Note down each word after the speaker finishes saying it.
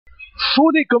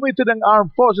Fully committed ang Armed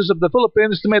Forces of the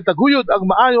Philippines na may taguyod ang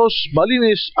maayos,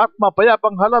 malinis at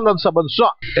mapayapang halalan sa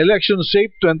bansa. Election Safe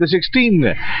 2016.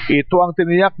 Ito ang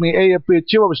tiniyak ni AFP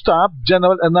Chief of Staff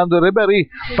General Hernando Iriberri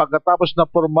pagkatapos na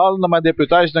formal na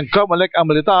ma-deputize ng COMELEC ang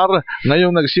militar.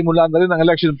 Ngayong nagsimula na rin ang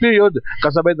election period,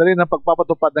 kasabay na rin ang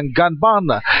pagpapatupad ng gun ban.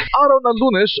 Araw ng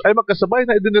Lunes ay magkasabay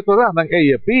na idineklara ng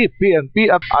AFP,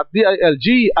 PNP at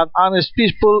DILG ang Honest,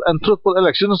 Peaceful and Truthful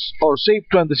Elections or Safe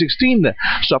 2016.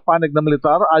 Sa panig ng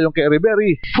militar, ayon kay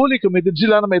Iriberri, fully committed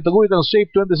sila na may taguyod ang Safe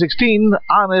 2016,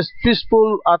 honest,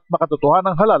 peaceful at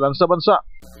makatotohanang halalan sa bansa.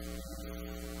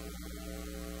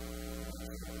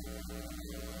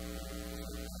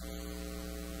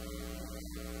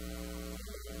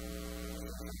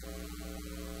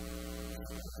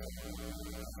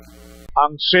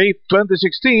 Ang Safe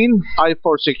 2016 ay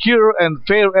for secure and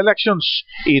fair elections.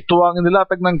 Ito ang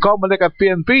inilatag ng COMELEC at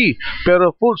PNP,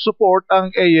 pero full support ang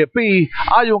AFP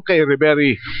ayon kay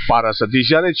Iriberri. Para sa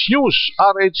DZRH News,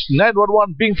 RH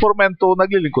 911 Bing Formento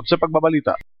naglilingkod sa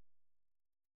pagbabalita.